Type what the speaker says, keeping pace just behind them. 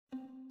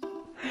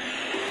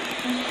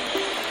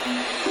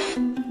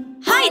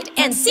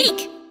and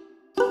seek.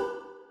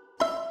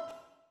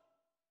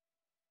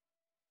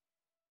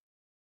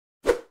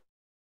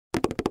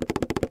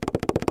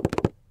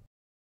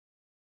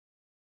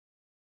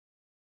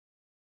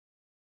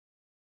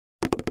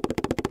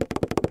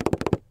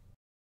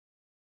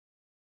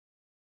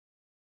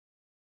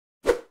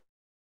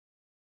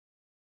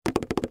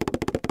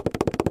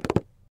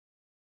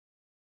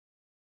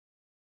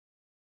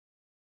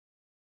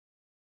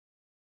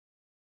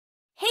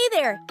 Hey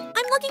there!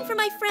 I'm looking for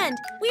my friend.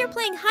 We are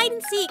playing hide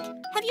and seek.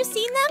 Have you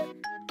seen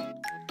them?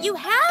 You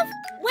have?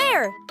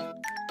 Where?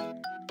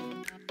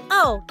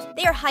 Oh,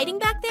 they are hiding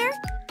back there?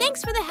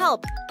 Thanks for the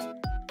help.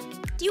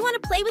 Do you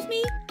want to play with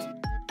me?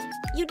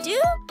 You do?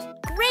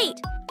 Great!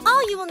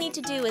 All you will need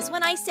to do is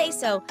when I say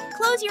so,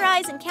 close your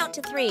eyes and count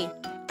to 3.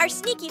 Our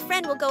sneaky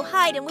friend will go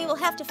hide and we will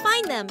have to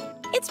find them.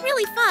 It's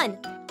really fun.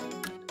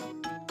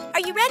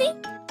 Are you ready?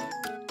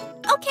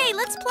 Okay,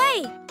 let's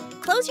play.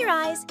 Close your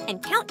eyes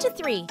and count to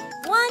 3.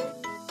 1,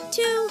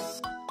 2,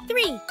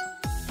 3.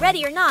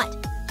 Ready or not,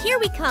 here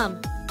we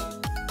come.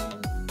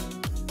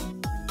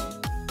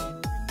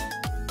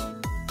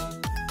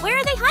 Where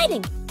are they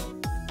hiding?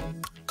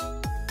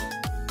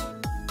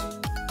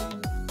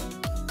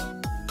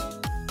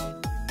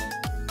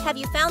 Have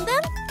you found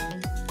them?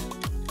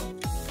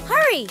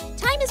 Hurry!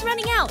 Time is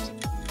running out.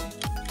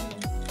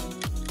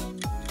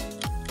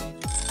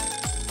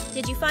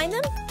 Did you find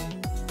them?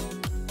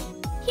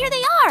 Here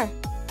they are!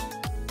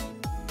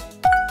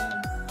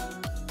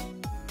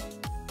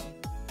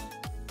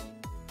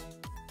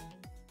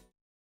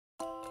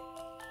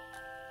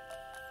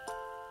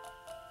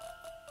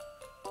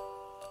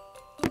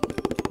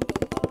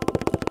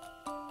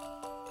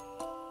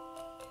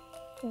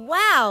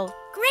 Wow!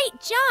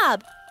 Great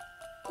job!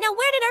 Now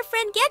where did our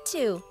friend get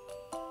to?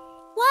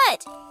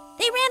 What?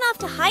 They ran off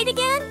to hide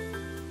again?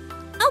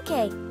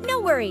 Okay,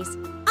 no worries.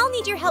 I'll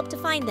need your help to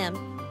find them.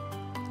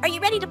 Are you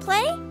ready to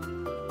play?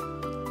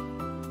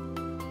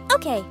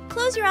 Okay,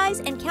 close your eyes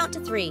and count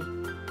to 3.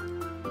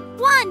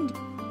 1,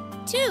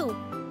 2,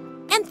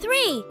 and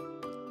 3.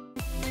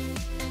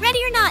 Ready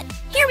or not,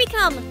 here we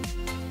come!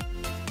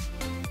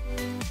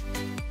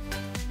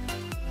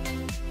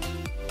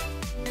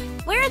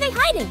 Where are they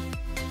hiding?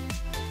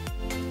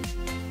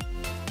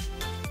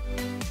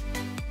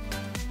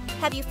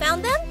 Have you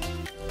found them?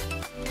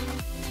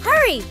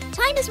 Hurry!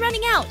 Time is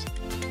running out.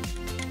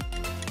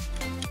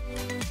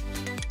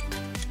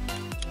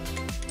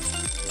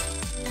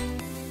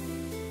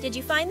 Did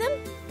you find them?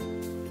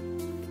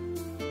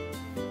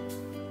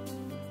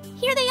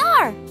 Here they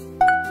are!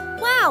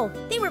 Wow,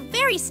 they were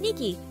very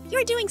sneaky.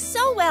 You're doing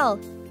so well.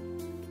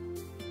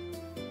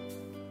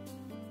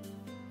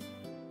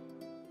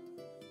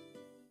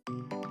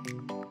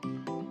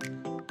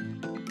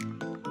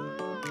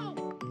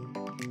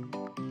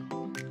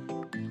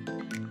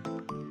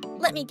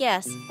 Let me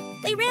guess.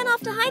 They ran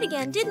off to hide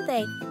again, didn't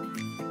they?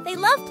 They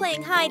love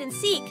playing hide and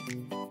seek.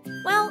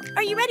 Well,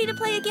 are you ready to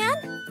play again?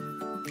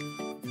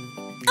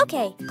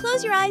 Okay,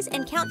 close your eyes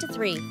and count to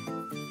 3.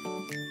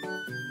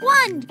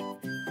 1,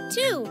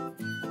 2,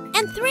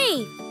 and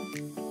 3.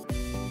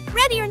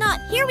 Ready or not,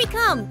 here we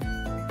come.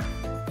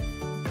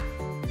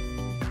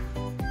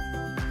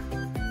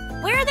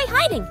 Where are they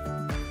hiding?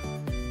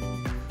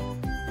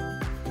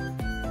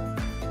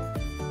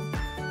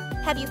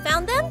 Have you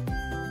found them?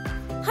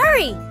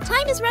 Hurry!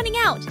 Time is running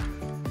out.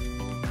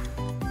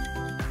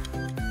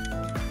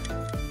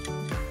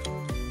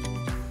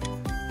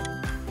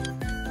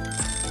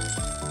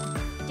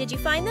 Did you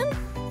find them?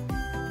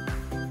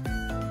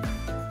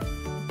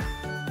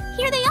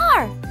 Here they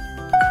are!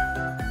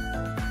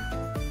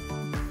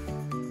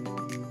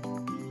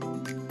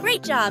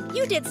 Great job!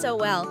 You did so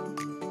well.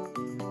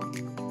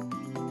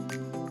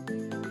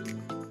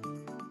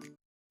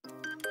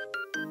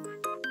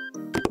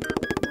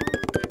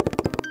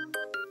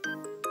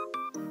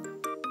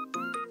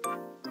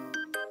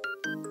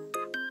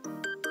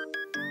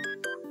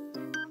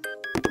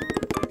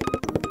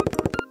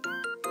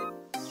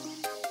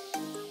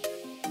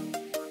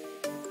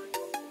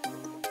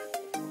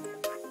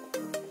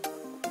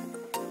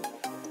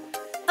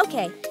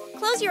 Okay,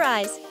 close your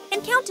eyes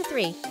and count to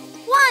 3.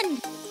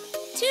 1,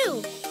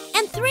 2,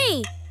 and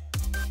 3.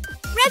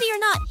 Ready or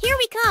not, here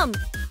we come.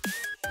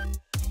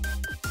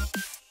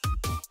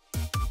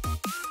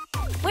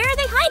 Where are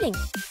they hiding?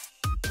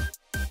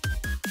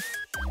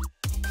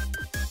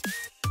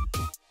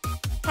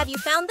 Have you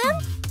found them?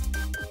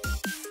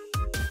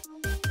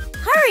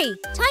 Hurry!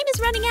 Time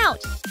is running out.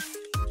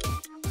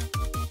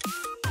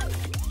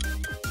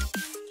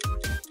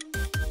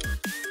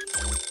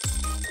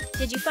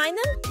 Did you find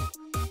them?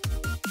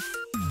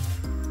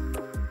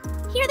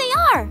 Here they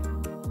are!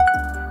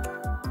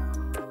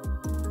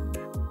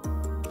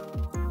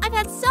 I've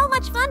had so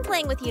much fun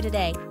playing with you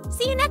today.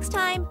 See you next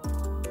time!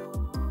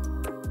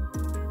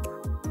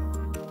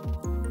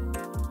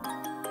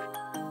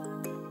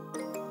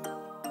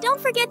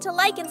 Don't forget to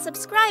like and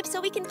subscribe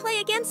so we can play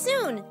again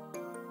soon!